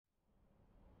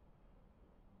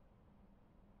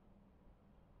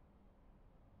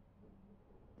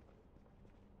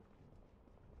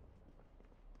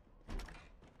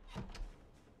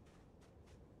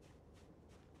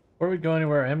Before we go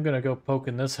anywhere, I am going to go poke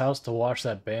in this house to wash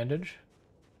that bandage.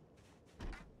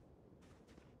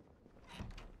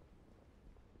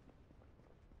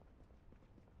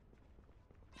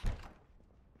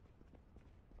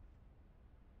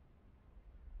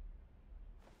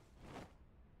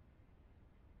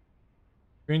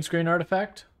 Green screen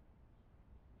artifact?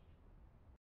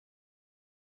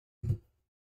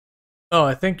 Oh,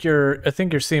 I think you're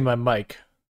seeing my mic.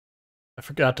 I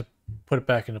forgot to put it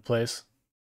back into place.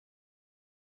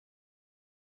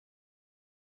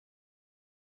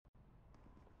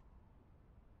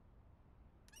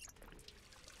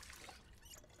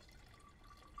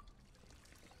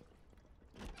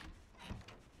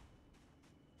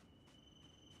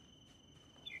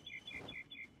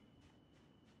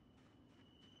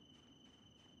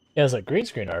 Yeah, it's a green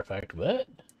screen artifact. What?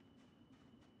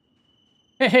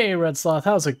 Hey, Red Sloth,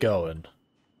 how's it going?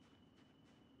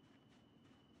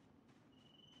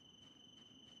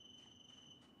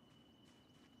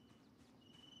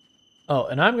 Oh,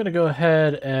 and I'm going to go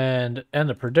ahead and end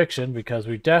the prediction because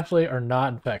we definitely are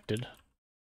not infected.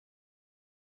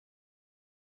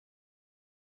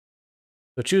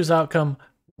 So choose outcome,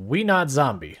 we not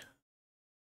zombie.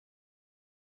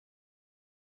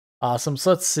 Awesome,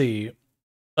 so let's see.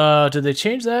 Did they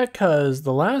change that? Because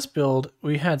the last build,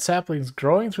 we had saplings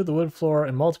growing through the wood floor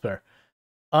in multiplayer.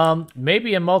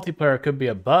 Maybe in multiplayer it could be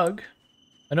a bug.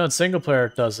 I know in single player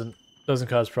it doesn't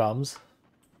cause problems.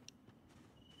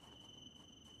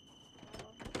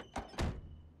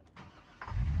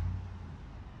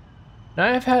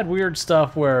 Now I've had weird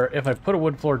stuff where if I put a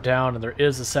wood floor down and there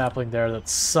is a sapling there, that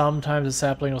sometimes the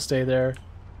sapling will stay there.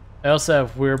 I also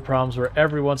have weird problems where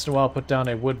every once in a while I put down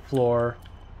a wood floor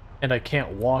and I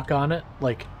can't walk on it.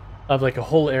 Like, I have like a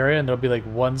whole area and there'll be like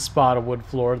one spot of wood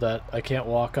floor that I can't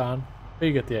walk on. But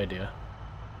you get the idea.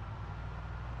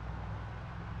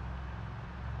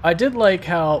 I did like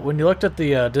how, when you looked at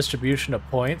the distribution of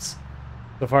points,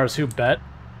 so far as who bet,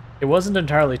 it wasn't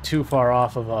entirely too far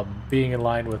off of being in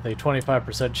line with a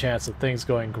 25% chance of things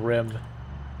going grim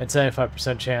and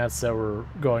 75% chance that we're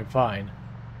going fine.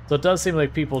 So it does seem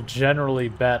like people generally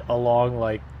bet along,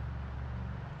 like,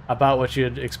 about what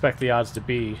you'd expect the odds to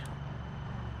be.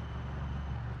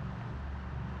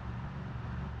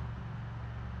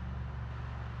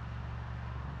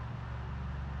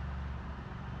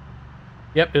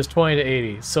 Yep, it's 20 to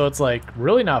 80, so it's, like,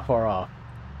 really not far off.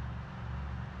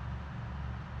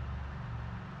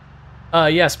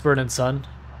 Yes, Burn and Sun.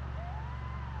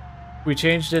 We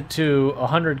changed it to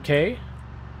 100k,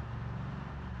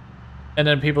 and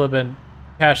then people have been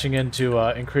cashing in to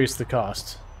increase the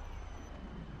cost.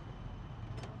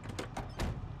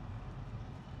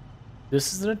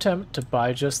 This is an attempt to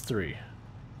buy just 3.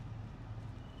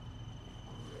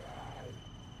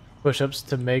 Push-ups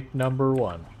to make number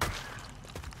 1.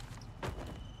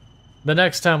 The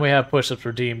next time we have push-ups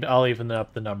redeemed, I'll even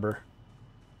up the number.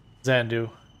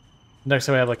 Zandu. Next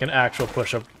time we have like an actual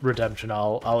push-up redemption,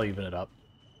 I'll even it up.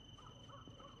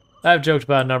 I've joked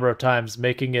about a number of times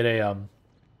making it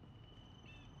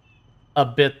a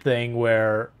bit thing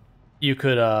where you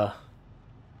could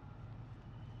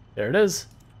there it is.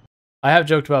 I have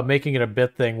joked about making it a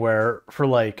bit thing where for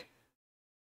like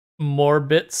more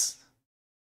bits.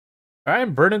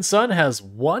 Alright, Burnin' Sun has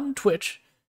 1 Twitch,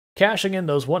 cashing in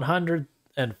those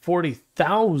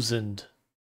 140,000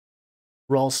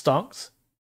 raw stonks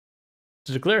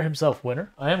to declare himself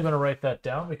winner. I am going to write that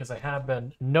down because I have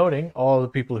been noting all the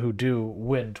people who do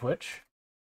win Twitch.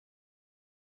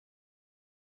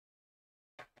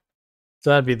 So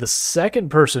that'd be the second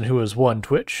person who has won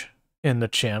Twitch in the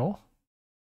channel.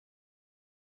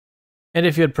 And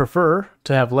if you'd prefer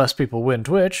to have less people win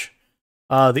Twitch,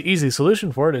 the easy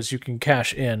solution for it is you can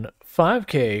cash in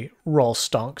 5k raw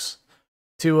stonks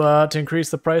to increase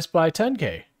the price by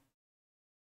 10k.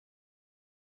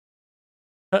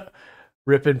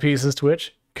 Rip in pieces,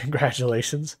 Twitch.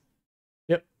 Congratulations.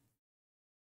 Yep.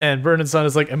 And Burn and Sun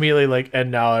is like immediately like, and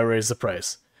now I raise the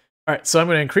price. All right, so I'm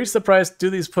going to increase the price, do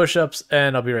these push-ups,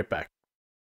 and I'll be right back.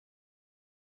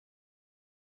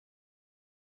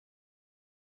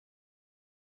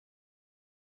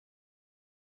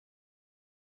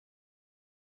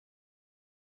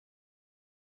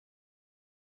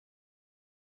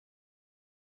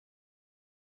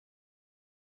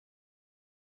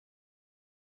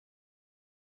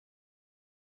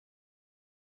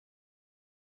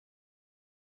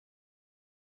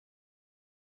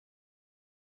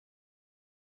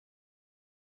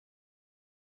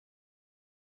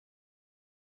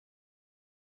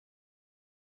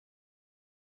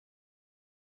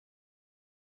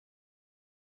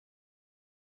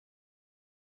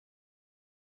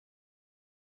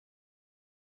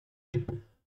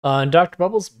 And Dr.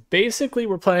 Bubbles, basically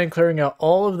we're planning on clearing out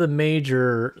all of the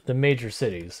major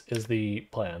cities is the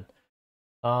plan.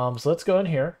 So let's go in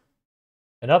here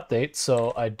and update.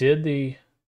 So I did the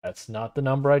that's not the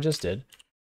number I just did.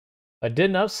 I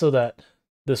did enough so that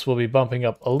this will be bumping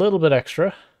up a little bit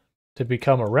extra to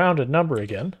become a rounded number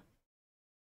again.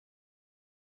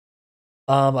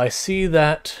 I see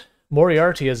that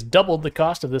Moriarty has doubled the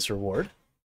cost of this reward.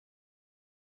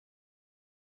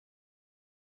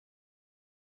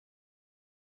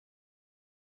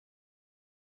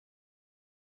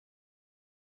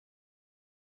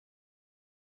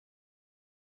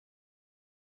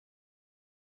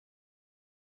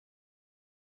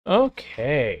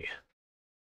 Okay.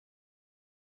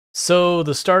 So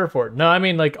the starter fort. No, I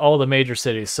mean like all the major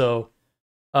cities. So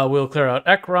we'll clear out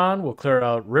Ekron, we'll clear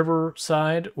out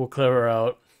Riverside, we'll clear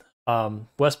out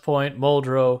West Point,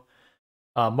 Muldrow,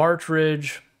 March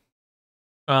Ridge,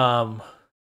 um,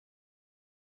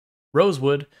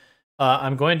 Rosewood.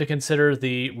 I'm going to consider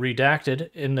the redacted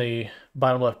in the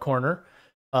bottom left corner.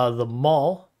 The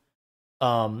mall,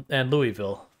 and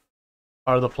Louisville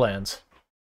are the plans.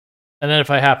 And then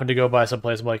if I happen to go by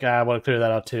someplace, I'm like, I want to clear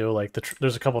that out too. Like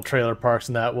there's a couple trailer parks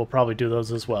and that we'll probably do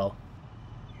those as well.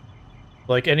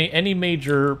 Like any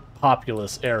major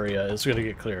populous area is going to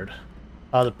get cleared.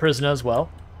 The prison as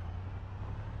well.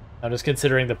 I'm just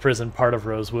considering the prison part of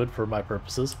Rosewood for my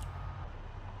purposes.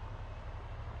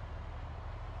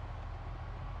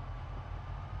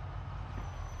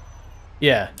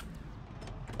 Yeah.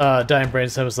 Dying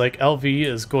Brainstem was like, LV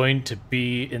is going to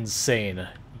be insane.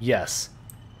 Yes.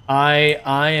 I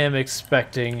am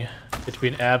expecting it to be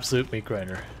an absolute meat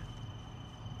grinder.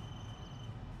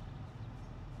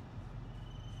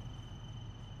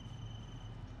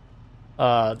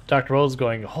 Dr. Rose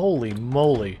going, holy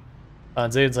moly.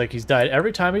 And Zayd's like, he's died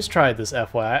every time he's tried this,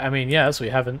 FYI. I mean, yes, we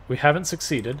haven't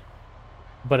succeeded.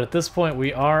 But at this point,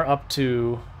 we are up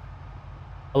to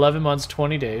 11 months,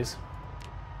 20 days.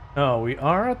 Oh, we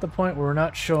are at the point where we're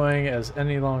not showing as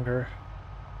any longer.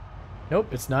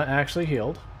 Nope, it's not actually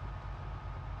healed.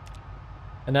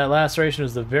 And that laceration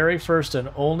is the very first and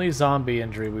only zombie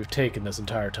injury we've taken this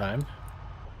entire time.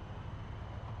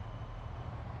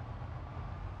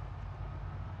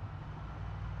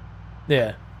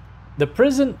 Yeah. The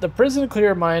prison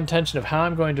clear, my intention of how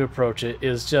I'm going to approach it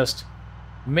is just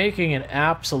making an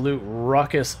absolute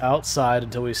ruckus outside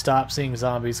until we stop seeing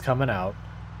zombies coming out.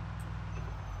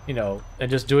 You know, and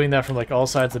just doing that from like all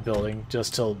sides of the building,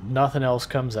 just till nothing else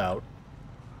comes out.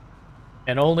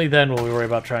 And only then will we worry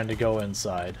about trying to go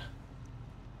inside.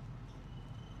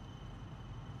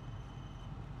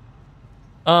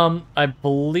 I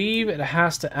believe it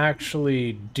has to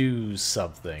actually do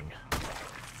something.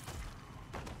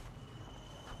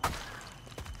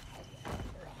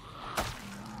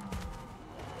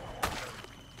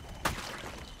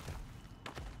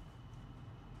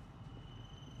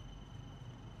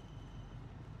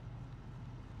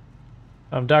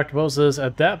 Dr. Bo says,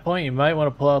 at that point you might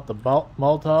want to pull out the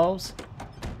Molotovs,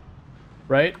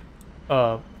 right?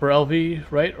 For LV,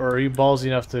 right? Or are you ballsy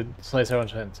enough to slice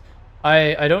everyone's heads?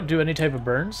 I don't do any type of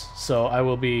burns, so I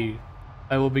will be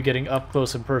getting up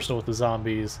close and personal with the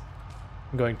zombies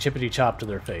and going chippity chop to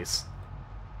their face.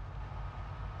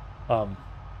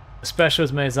 Especially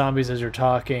as many zombies as you're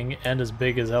talking and as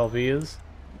big as LV is.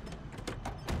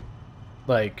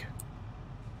 Like,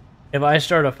 if I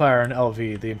start a fire in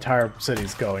LV, the entire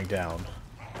city's going down.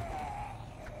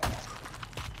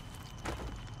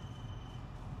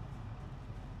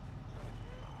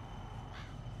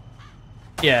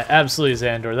 Yeah, absolutely,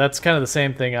 Xandor. That's kind of the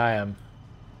same thing I am.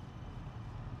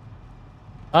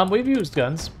 We've used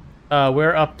guns.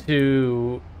 We're up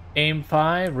to aim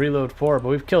 5, reload 4, but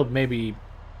we've killed maybe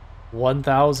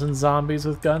 1,000 zombies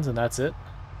with guns, and that's it.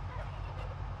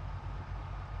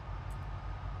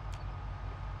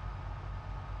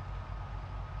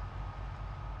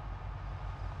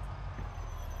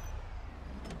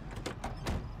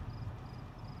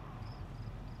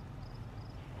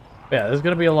 Yeah, this is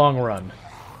going to be a long run.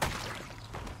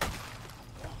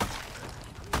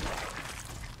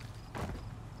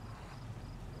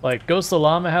 Like, Ghost the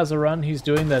Llama has a run he's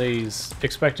doing that he's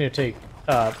expecting to take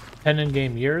 10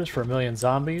 in-game years for 1 million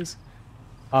zombies.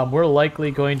 We're likely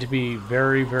going to be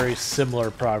very, very similar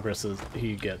progress as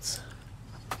he gets.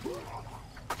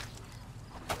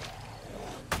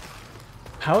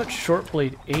 How at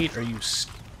Shortblade 8 are you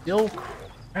still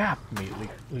crap me,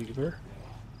 Leaver?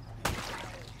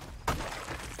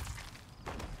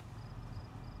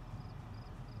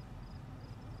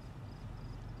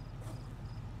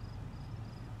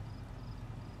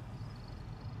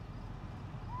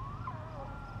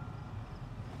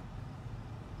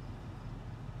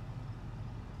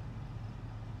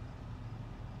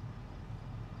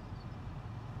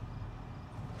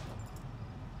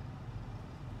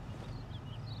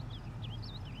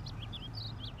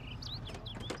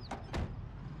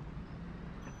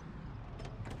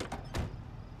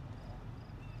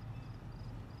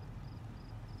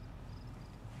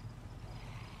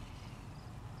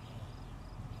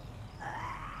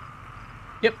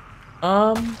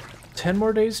 Um, 10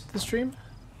 more days to the stream?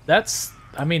 That's,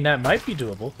 I mean, that might be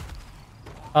doable.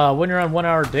 When you're on 1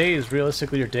 hour days,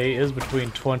 realistically your day is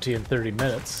between 20 and 30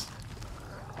 minutes.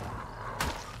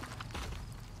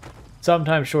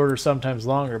 Sometimes shorter, sometimes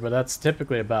longer, but that's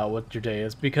typically about what your day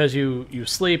is, because you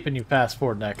sleep and you fast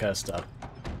forward and that kind of stuff.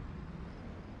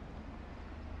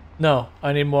 No,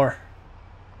 I need more.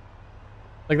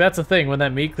 Like, that's the thing, when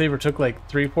that meat cleaver took like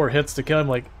 3-4 hits to kill him,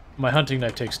 like, my hunting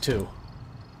knife takes 2.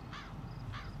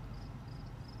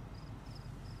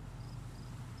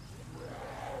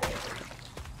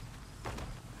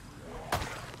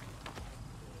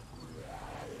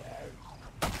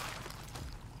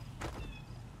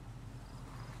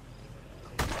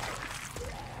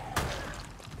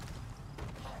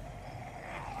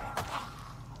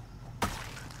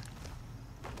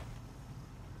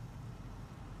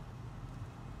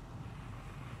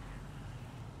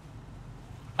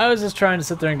 I was just trying to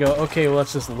sit there and go, okay, well,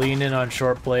 let's just lean in on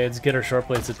short blades, get our short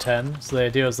blades to 10. So the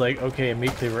idea was like, okay, a meat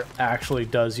cleaver actually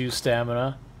does use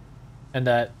stamina, and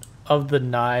that of the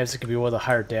knives, it can be one of the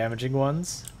higher damaging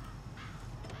ones.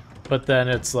 But then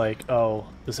it's like, oh,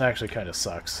 this actually kind of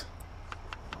sucks.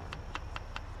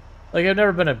 Like, I've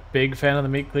never been a big fan of the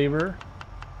meat cleaver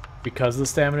because of the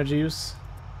stamina juice.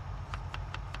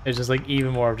 It's just like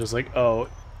even more of just like, oh,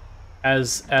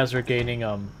 as we're gaining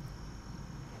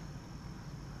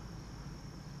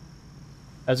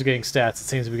as we're getting stats, it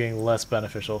seems to be getting less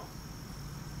beneficial.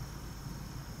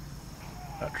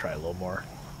 I'll try a little more.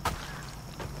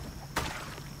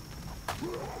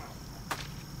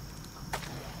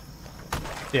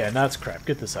 Yeah, now it's crap.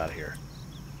 Get this out of here.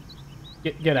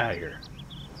 Get out of here.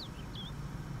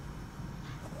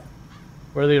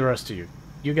 Where are the rest of you?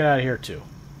 You get out of here too.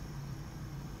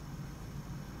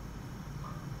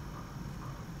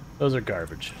 Those are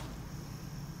garbage.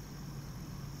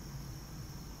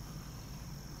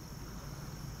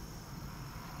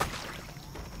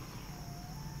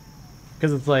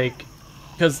 Because it's like,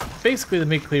 because basically the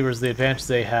meat cleavers, the advantage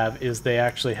they have is they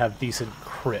actually have decent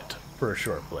crit for a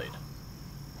short blade.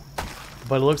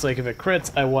 But it looks like if it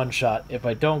crits, I one-shot. If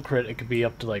I don't crit, it could be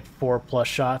up to like 4+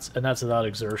 shots, and that's without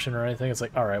exertion or anything. It's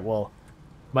like, alright, well,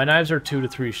 my knives are 2 to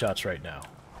 3 shots right now.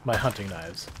 My hunting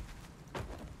knives.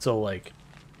 So, like,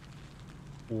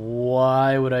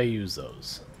 why would I use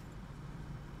those?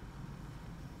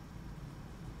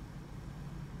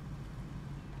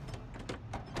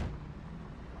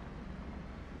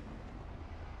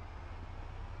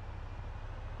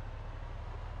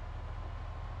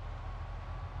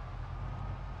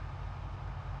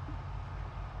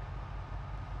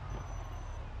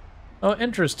 Oh,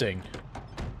 interesting.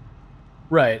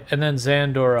 Right, and then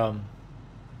Xandor, and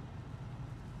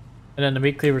then the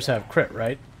meat cleavers have crit,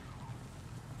 right?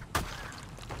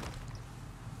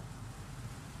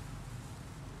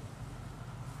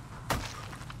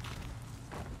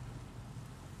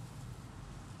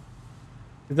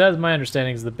 That's my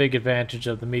understanding, is the big advantage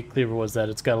of the meat cleaver was that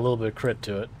it's got a little bit of crit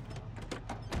to it.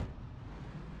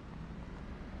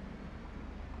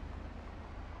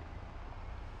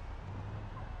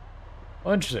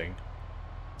 Oh, interesting.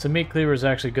 So meat cleaver is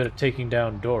actually good at taking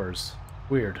down doors.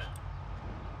 Weird.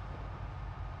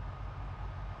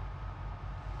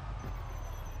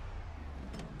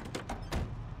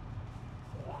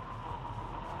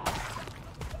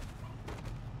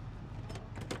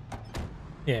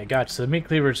 Yeah, gotcha. So the meat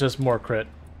cleaver is just more crit.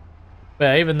 But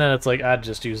yeah, even then it's like, I'd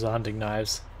just use the hunting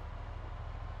knives.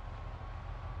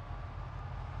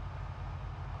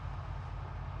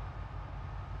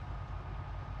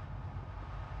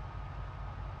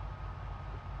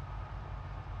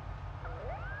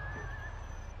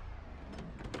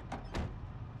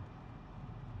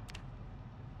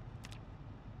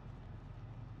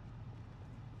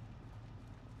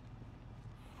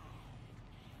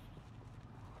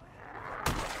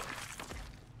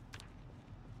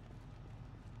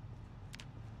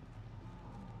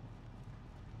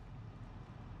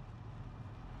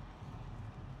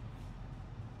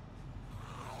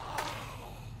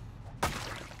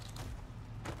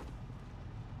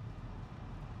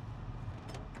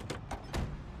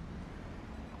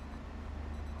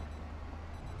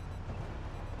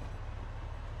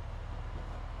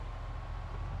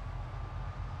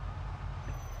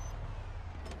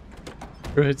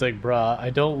 It's like, bruh, I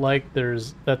don't like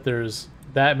there's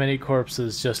that many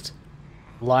corpses just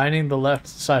lining the left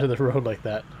side of the road like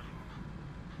that.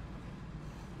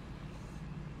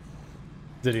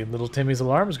 Did little Timmy's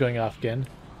alarm is going off again.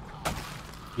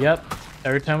 Yep,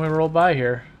 every time we roll by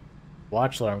here,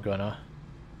 watch alarm going off.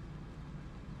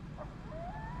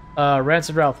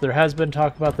 Rancid Ralph, there has been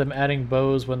talk about them adding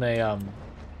bows when they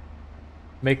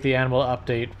make the animal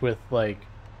update with, like,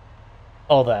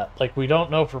 all that. Like, we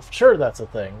don't know for sure that's a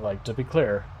thing, like, to be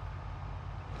clear.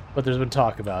 But there's been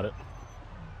talk about it.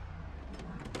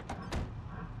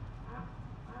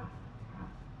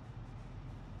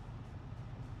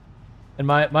 And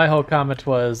my whole comment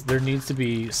was there needs to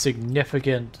be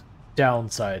significant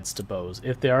downsides to bows.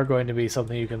 If they are going to be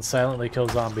something you can silently kill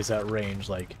zombies at range,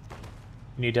 like,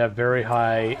 you need to have very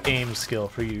high aim skill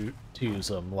for you to use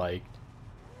them, like,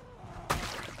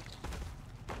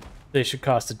 they should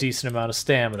cost a decent amount of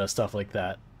stamina, stuff like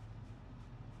that.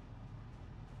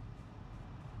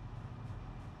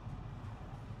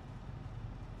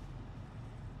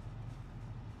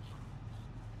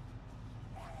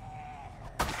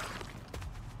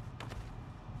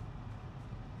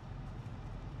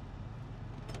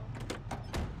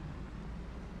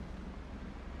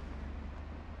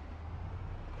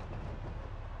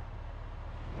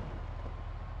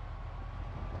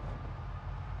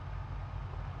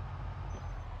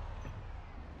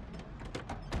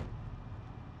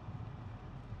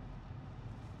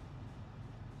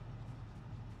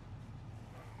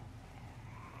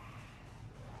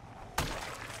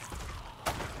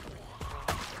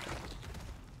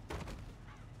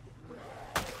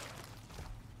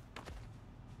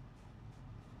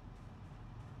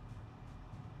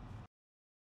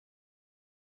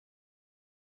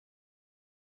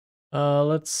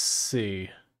 Let's see.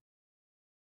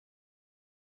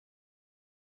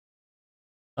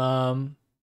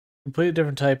 Completely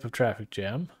different type of traffic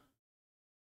jam.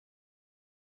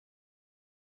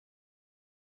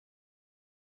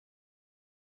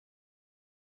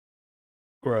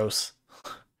 Gross.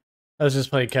 I was just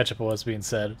playing catch up with what's being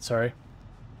said, sorry.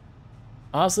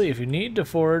 Honestly, if you need to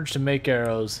forage to make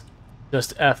arrows,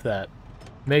 just F that.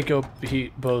 Make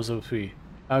bows OP.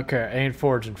 Okay, I ain't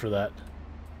foraging for that.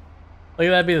 Like,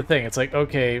 that'd be the thing. It's like,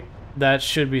 okay, that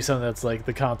should be something that's, like,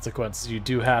 the consequences. You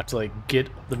do have to, like, get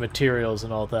the materials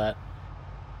and all that.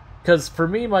 Because for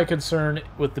me, my concern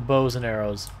with the bows and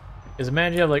arrows is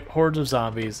imagine you have, like, hordes of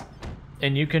zombies,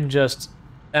 and you can just,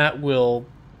 at will,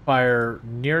 fire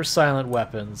near-silent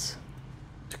weapons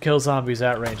to kill zombies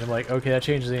at range. I'm like, okay, that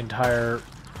changes the entire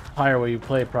way you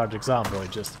play Project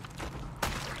Zomboid. Just,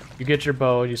 you get your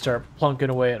bow and you start plunking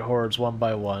away at hordes one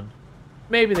by one.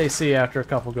 Maybe they see after a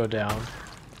couple go down,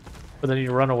 but then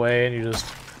you run away and you just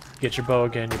get your bow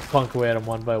again, you plunk away at them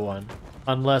one by one.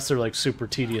 Unless they're, like, super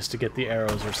tedious to get the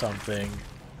arrows or something.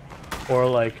 Or,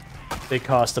 like, they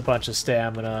cost a bunch of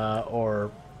stamina,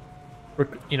 or,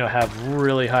 you know, have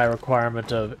really high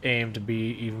requirement of aim to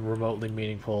be even remotely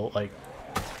meaningful. Like,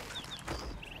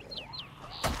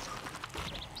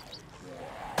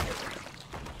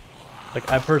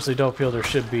 I personally don't feel there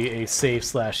should be a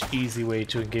safe/easy way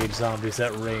to engage zombies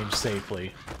at range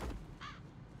safely.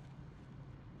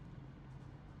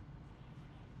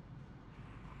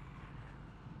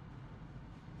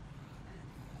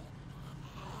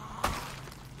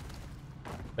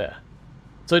 Yeah.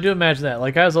 So I do imagine that.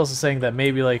 Like, I was also saying that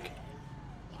maybe, like,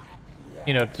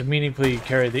 you know, to meaningfully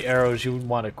carry the arrows, you would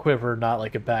want a quiver, not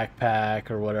like a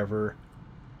backpack or whatever.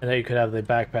 And that you could have the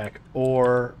backpack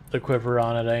or the quiver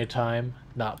on at any time,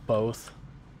 not both.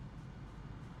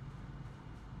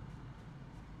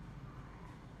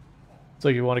 So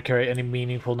you want to carry any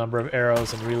meaningful number of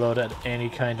arrows and reload at any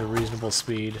kind of reasonable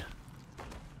speed.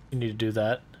 You need to do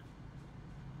that.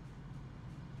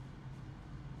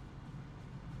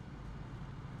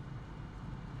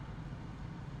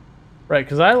 Right,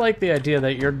 because I like the idea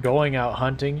that you're going out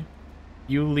hunting,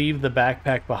 you leave the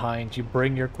backpack behind, you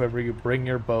bring your quiver, you bring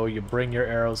your bow, you bring your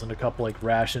arrows and a couple, like,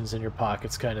 rations in your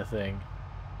pockets kind of thing,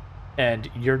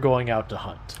 and you're going out to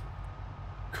hunt.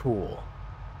 Cool.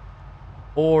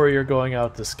 Or you're going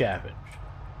out to scavenge.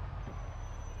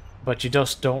 But you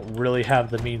just don't really have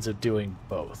the means of doing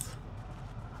both.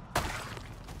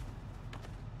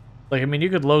 Like, I mean, you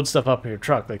could load stuff up in your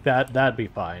truck, like, that'd be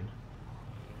fine.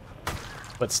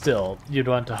 But still, you'd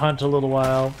want to hunt a little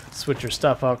while, switch your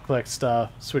stuff out, collect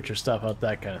stuff, switch your stuff out,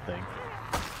 that kind of thing.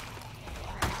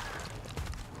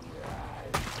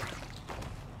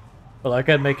 But like,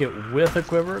 I'd make it with a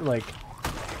quiver, like,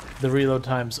 the reload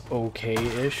time's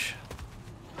okay-ish.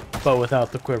 But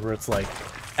without the quiver, it's, like,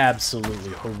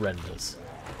 absolutely horrendous.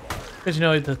 Because, you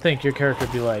know, to think your character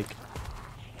would be like,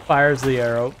 fires the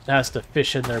arrow, has to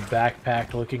fish in their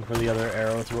backpack looking for the other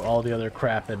arrow through all the other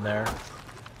crap in there.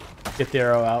 Get the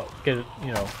arrow out, get it,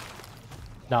 you know,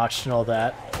 notched and all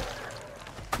that.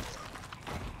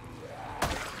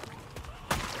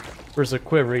 Versus a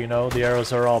quiver, you know, the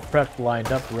arrows are all prepped,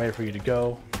 lined up, ready for you to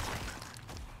go.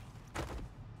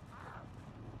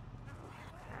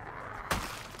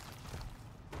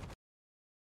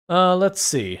 Let's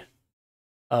see.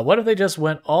 What if they just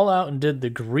went all out and did the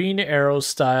green arrow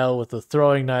style with the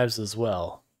throwing knives as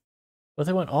well? What if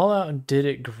they went all out and did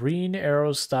it green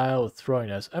arrow style with throwing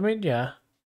knives? I mean, yeah.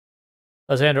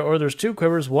 Alexander, or there's two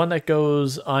quivers, one that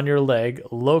goes on your leg,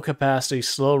 low capacity,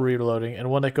 slow reloading, and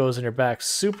one that goes in your back,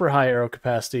 super high arrow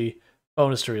capacity,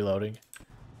 bonus to reloading.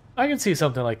 I can see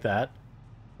something like that.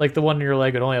 Like the one in your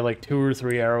leg would only have like 2 or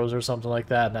 3 arrows or something like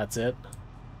that, and that's it.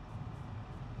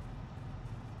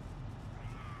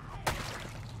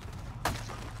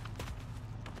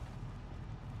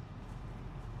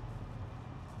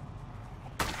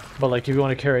 But like if you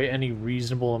want to carry any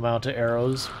reasonable amount of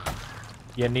arrows,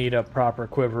 you need a proper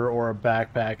quiver or a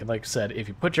backpack. And like I said, if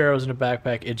you put your arrows in a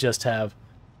backpack, it just have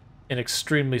an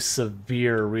extremely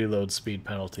severe reload speed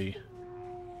penalty.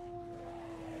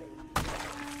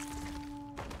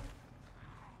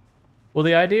 Well,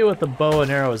 the idea with the bow and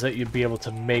arrow is that you'd be able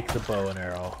to make the bow and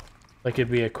arrow. Like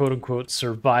it'd be a quote-unquote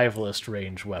survivalist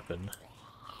range weapon.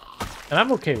 And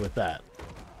I'm okay with that.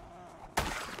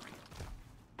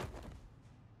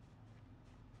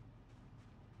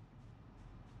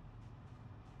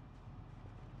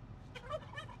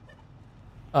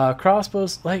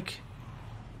 Crossbows, like...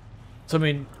 So, I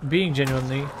mean, being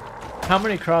genuinely, how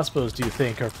many crossbows do you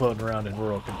think are floating around in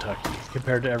rural Kentucky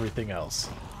compared to everything else?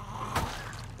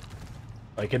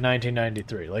 Like in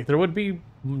 1993. Like, there would be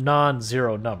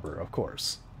non-zero number, of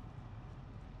course.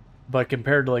 But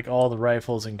compared to, like, all the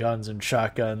rifles and guns and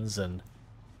shotguns and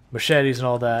machetes and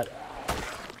all that,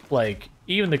 like,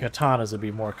 even the katanas would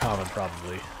be more common,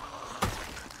 probably.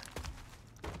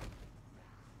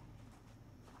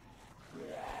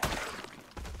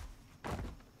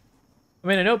 I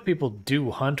mean, I know people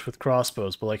do hunt with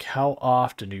crossbows, but, like, how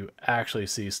often do you actually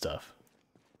see stuff?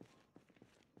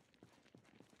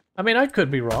 I mean, I could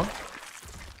be wrong.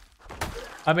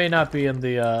 I may not be in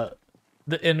the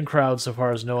in crowd so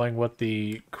far as knowing what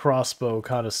the crossbow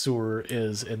connoisseur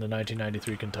is in the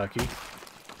 1993 Kentucky.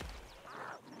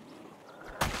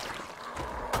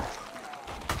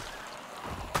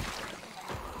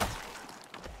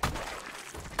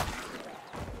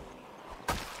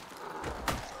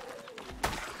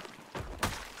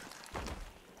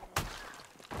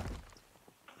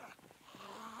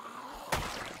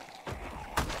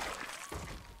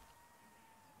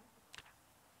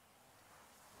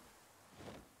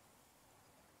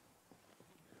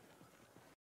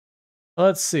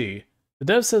 Let's see. The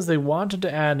dev says they wanted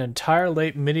to add an entire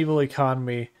late medieval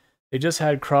economy. They just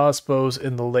had crossbows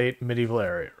in the late medieval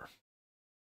area.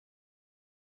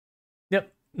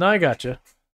 Yep, no, I gotcha.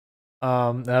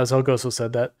 As Elgoso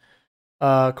said that.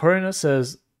 Corina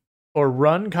says, or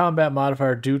run combat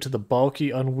modifier due to the bulky,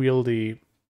 unwieldy,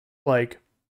 like,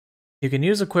 you can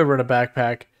use a quiver in a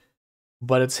backpack,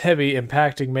 but it's heavy,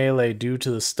 impacting melee due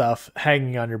to the stuff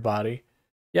hanging on your body.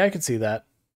 Yeah, I can see that.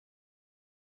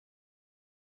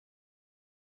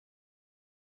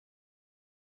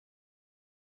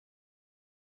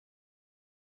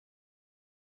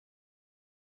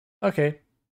 Okay.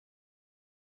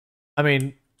 I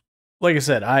mean, like I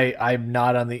said, I'm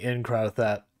not on the in crowd with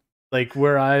that. Like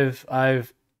where I've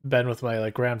been with my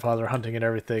like grandfather hunting and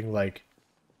everything, like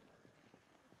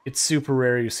it's super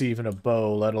rare you see even a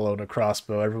bow, let alone a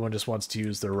crossbow. Everyone just wants to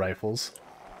use their rifles.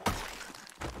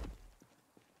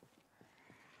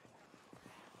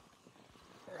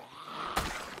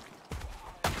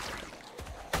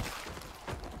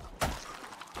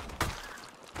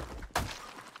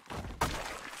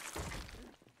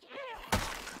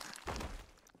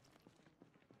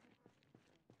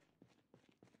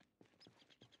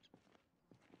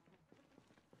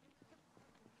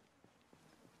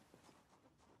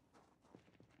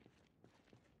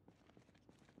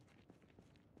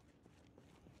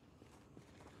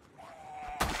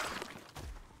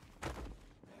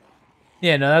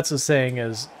 Yeah, no, that's the saying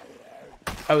is,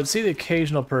 I would see the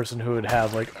occasional person who would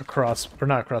have like a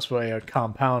not a crossbow, a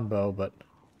compound bow, but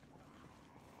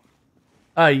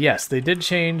yes, they did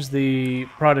change the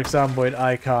Project Zomboid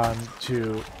icon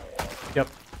to, yep.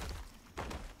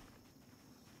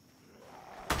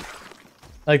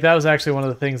 Like that was actually one of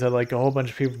the things that like a whole bunch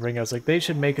of people bring us, like they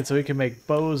should make it so we can make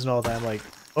bows and all that. I'm like,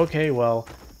 okay, well,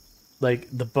 like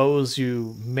the bows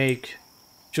you make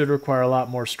should require a lot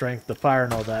more strength to fire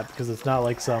and all that, because it's not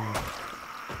like some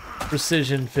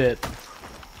precision fit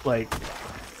like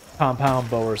compound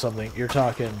bow or something. You're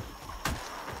talking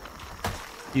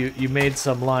you made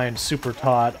some line super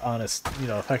taut on a, you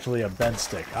know, effectively a bent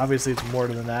stick. Obviously it's more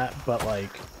than that, but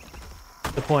like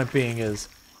the point being is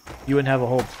you wouldn't have a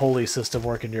whole pulley system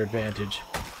working to your advantage.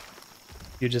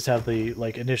 You just have the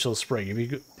like initial spring. You'd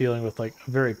be dealing with like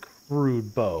a very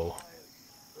crude bow.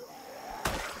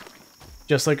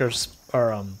 Just like our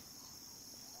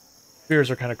spears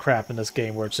are kind of crap in this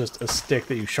game, where it's just a stick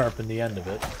that you sharpen the end of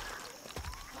it.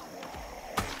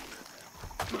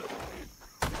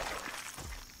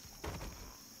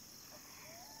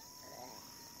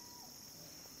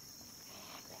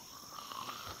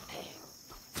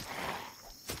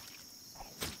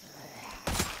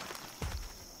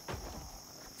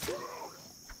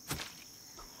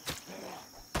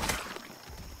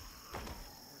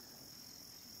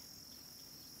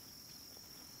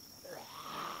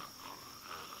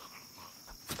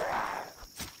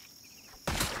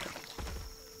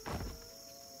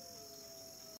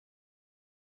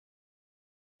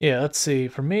 Yeah, let's see.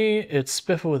 For me, it's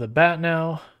Spiffle with a bat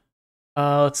now.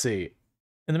 Let's see.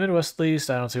 In the Midwest, at least,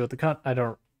 I don't see what the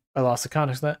I lost the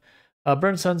context of that.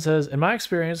 Burn Sun says, in my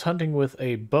experience, hunting with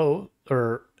a bow,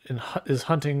 is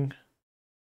hunting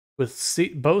with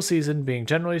bow season being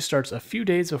generally starts a few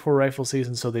days before rifle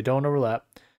season, so they don't overlap.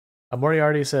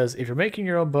 Moriarty says, if you're making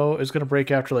your own bow, it's going to break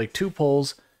after like 2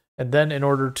 pulls, and then in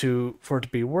order for it to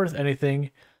be worth anything,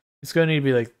 it's going to need to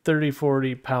be like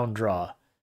 30-40 pound draw.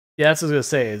 Yeah, that's what I was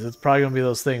going to say. It's probably going to be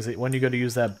those things that when you go to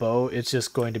use that bow, it's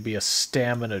just going to be a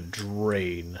stamina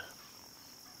drain.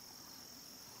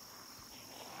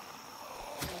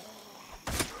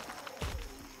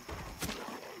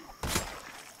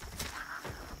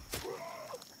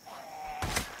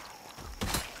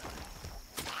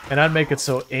 And I'd make it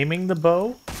so aiming the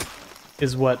bow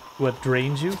is what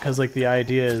drains you, because like the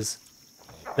idea is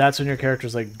that's when your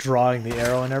character's like drawing the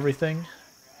arrow and everything.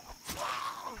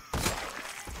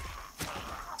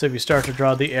 So if you start to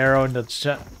draw the arrow and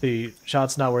the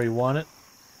shot's not where you want it,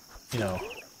 you know,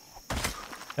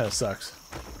 kind of sucks.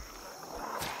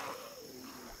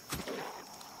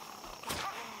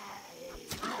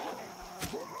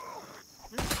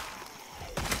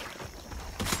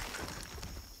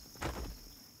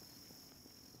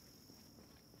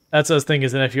 That's the thing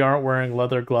is that if you aren't wearing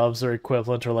leather gloves or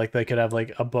equivalent, or like they could have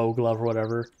like a bow glove or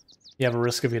whatever, you have a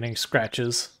risk of getting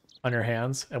scratches on your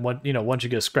hands. And once you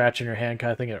get a scratch in your hand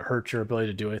kind of thing, it hurts your ability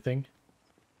to do anything.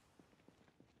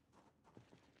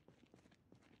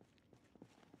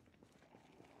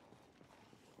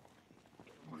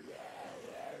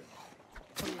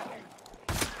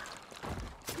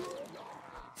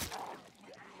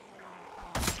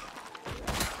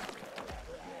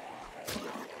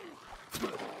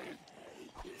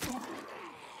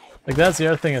 Like, that's the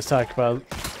other thing I was talking about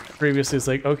previously. It's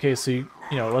like, okay, so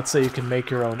you know, let's say you can make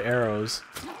your own arrows.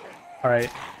 Alright,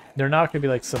 they're not going to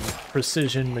be like some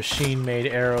precision machine-made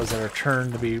arrows that are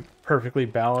turned to be perfectly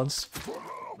balanced.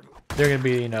 They're going to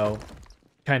be, you know,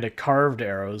 kind of carved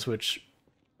arrows, which,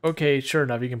 okay, sure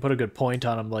enough, you can put a good point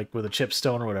on them, like with a chip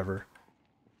stone or whatever.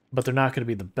 But they're not going to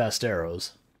be the best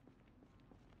arrows.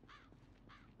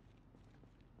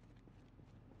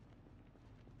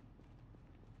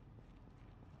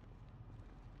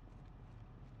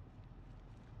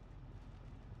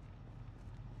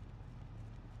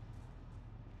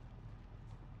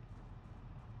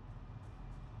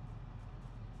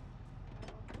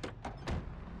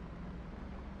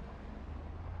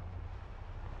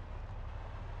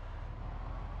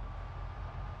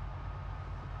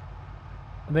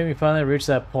 I think we finally reached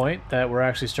that point that we're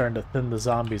actually starting to thin the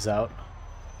zombies out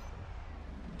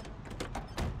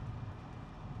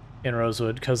in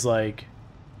Rosewood, because, like,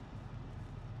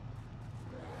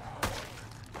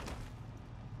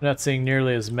 we're not seeing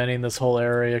nearly as many in this whole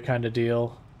area kind of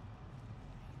deal.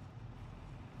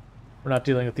 We're not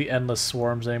dealing with the endless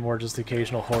swarms anymore, just the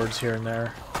occasional hordes here and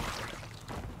there.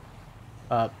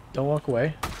 Don't walk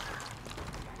away.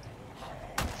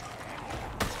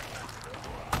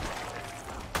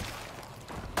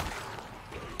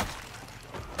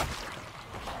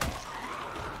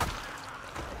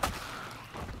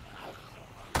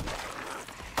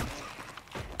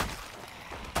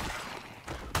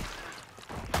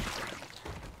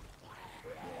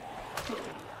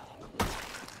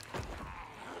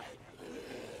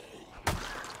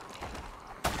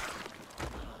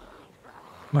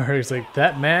 Mario's like,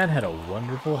 that man had a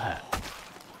wonderful hat.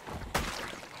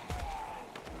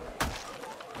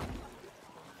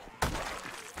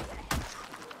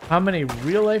 How many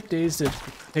real-life days did it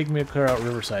take me to clear out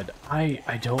Riverside?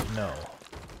 I don't know.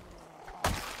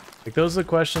 Like, those are the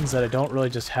questions that I don't really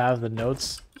just have the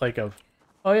notes, like, of,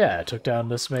 oh yeah, it took down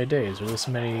this many days, or this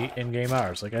many in-game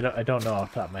hours. Like, I don't know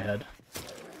off the top of my head.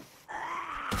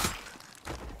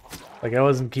 Like, I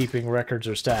wasn't keeping records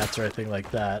or stats or anything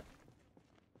like that.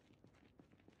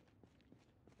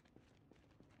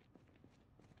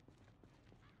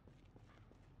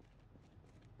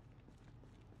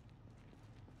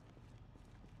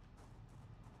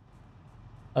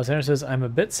 Sandra says, I'm a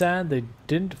bit sad they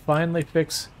didn't finally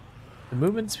fix the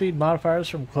movement speed modifiers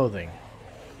from clothing.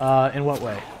 In what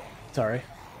way? Sorry.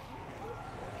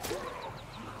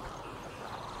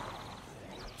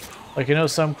 Like, you know,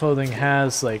 some clothing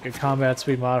has, like, a combat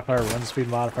speed modifier, run speed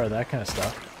modifier, that kind of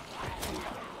stuff.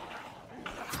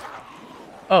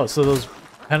 Oh, so those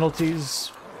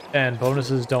penalties and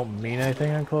bonuses don't mean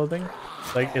anything on clothing?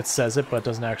 Like, it says it, but it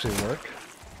doesn't actually work?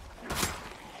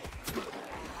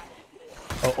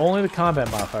 Oh, only the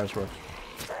combat modifiers work.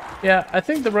 Yeah, I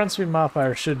think the run speed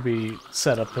modifier should be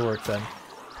set up to work then.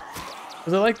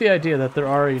 Because I like the idea that there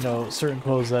are, you know, certain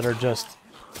clothes that are just,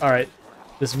 alright,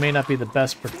 this may not be the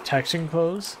best protection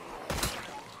clothes,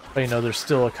 but, you know, there's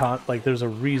still a like, there's a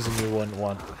reason you wouldn't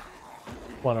want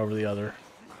one over the other.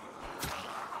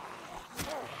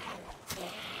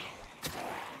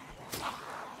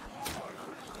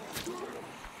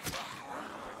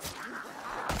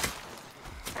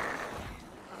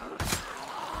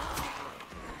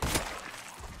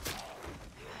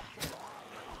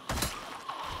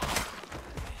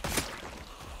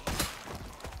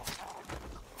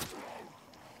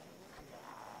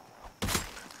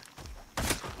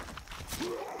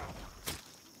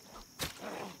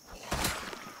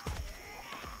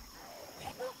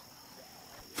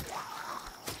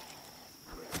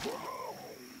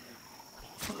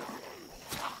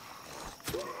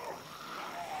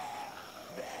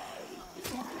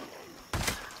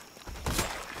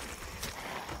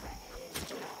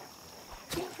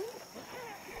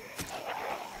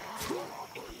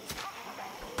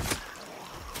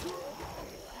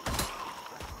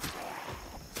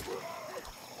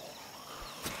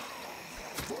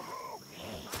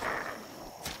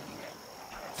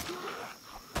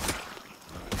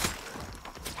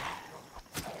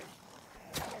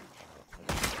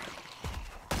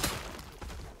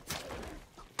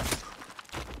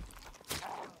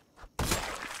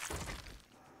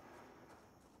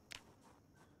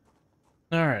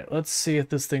 Alright, let's see if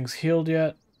this thing's healed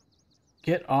yet.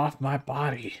 Get off my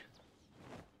body.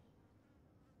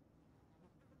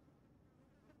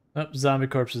 Oh, zombie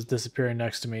corpses disappearing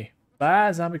next to me.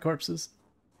 Bye, zombie corpses.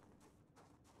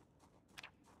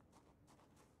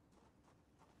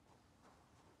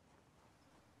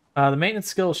 The maintenance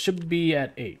skill should be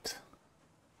at 8.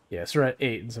 Yes, we're at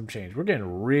 8 and some change. We're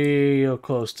getting real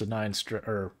close to 9 strength,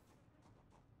 or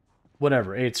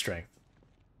whatever, 8 strength.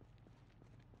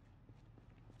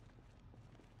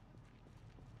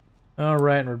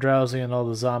 Alright, and we're drowsy and all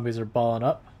the zombies are balling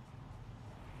up.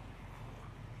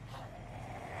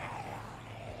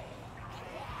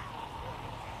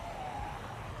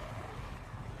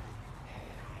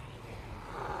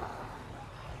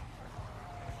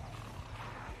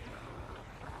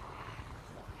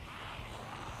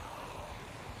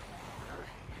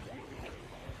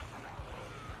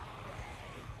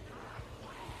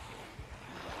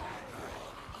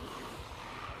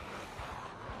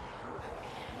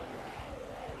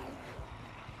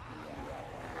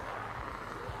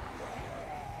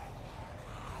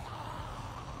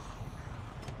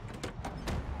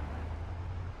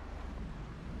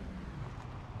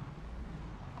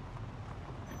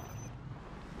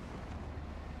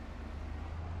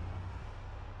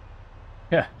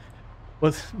 Yeah.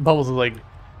 With Bubbles is like,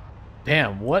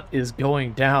 damn, what is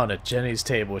going down at Jenny's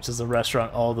table, which is the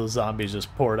restaurant all those zombies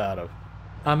just poured out of?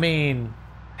 I mean,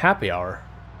 happy hour.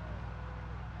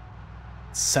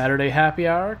 Saturday happy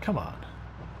hour? Come on.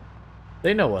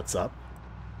 They know what's up.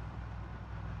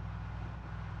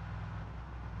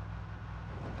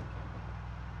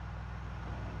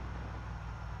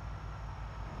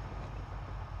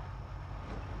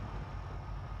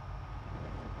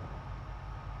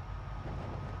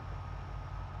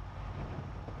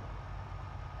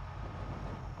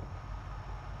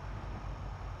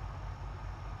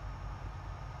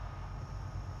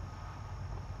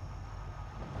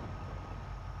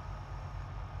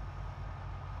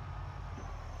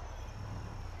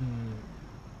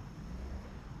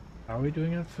 Are we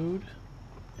doing on food?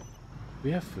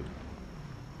 We have food.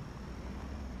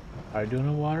 Are we doing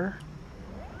on water?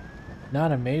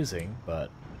 Not amazing,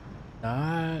 but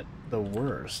not the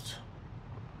worst.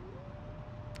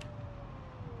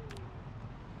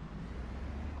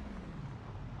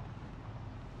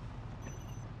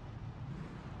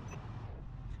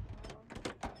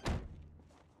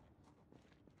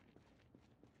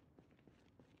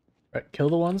 Right, kill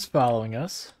the ones following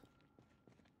us.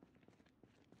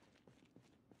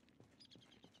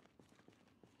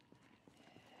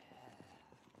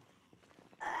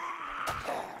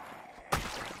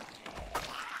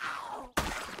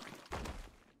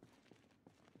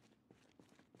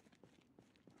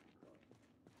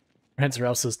 Ransom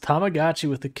Ralph says Tamagotchi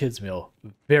with the kids meal.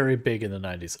 Very big in the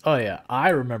 90s. Oh yeah, I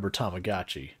remember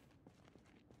Tamagotchi.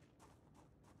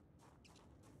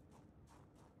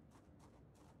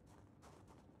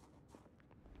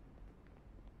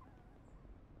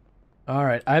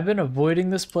 Alright, I've been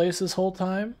avoiding this place this whole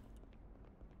time.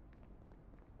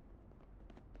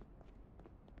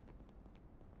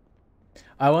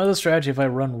 I want the strategy if I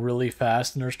run really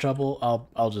fast and there's trouble,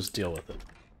 I'll just deal with it.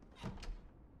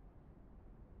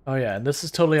 Oh yeah, and this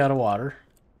is totally out of water.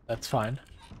 That's fine.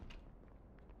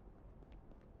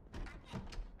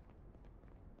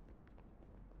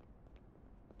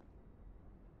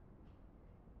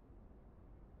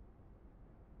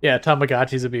 Yeah,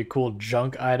 Tamagotchis would be a cool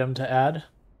junk item to add.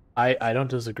 I don't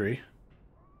disagree.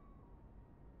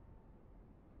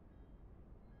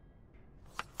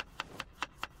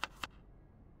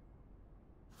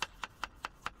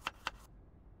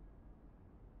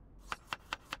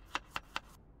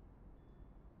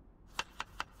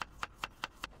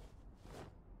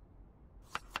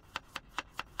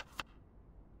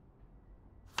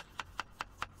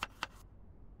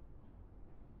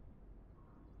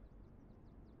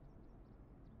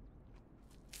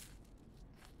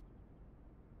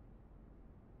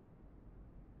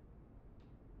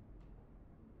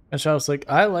 And I was like,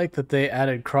 I like that they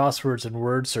added crosswords and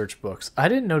word search books. I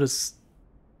didn't notice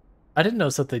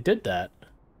that they did that.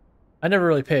 I never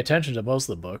really pay attention to most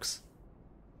of the books.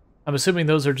 I'm assuming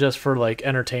those are just for like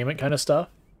entertainment kind of stuff.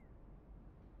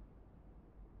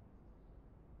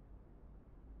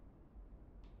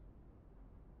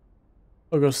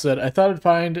 Ogo said, I thought I'd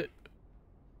find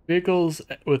vehicles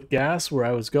with gas where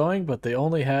I was going, but they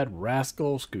only had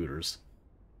rascal scooters.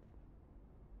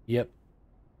 Yep.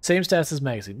 Same stats as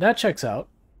magazine. That checks out.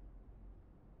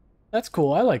 That's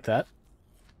cool. I like that.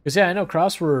 Because, yeah, I know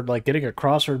crossword, like, getting a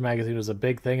crossword magazine was a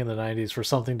big thing in the 90s for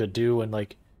something to do and,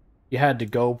 like, you had to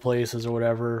go places or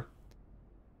whatever.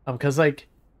 Because, like,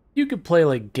 you could play,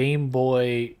 like, Game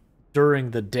Boy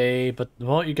during the day, but the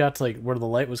moment you got to, like, where the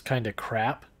light was kind of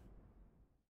crap,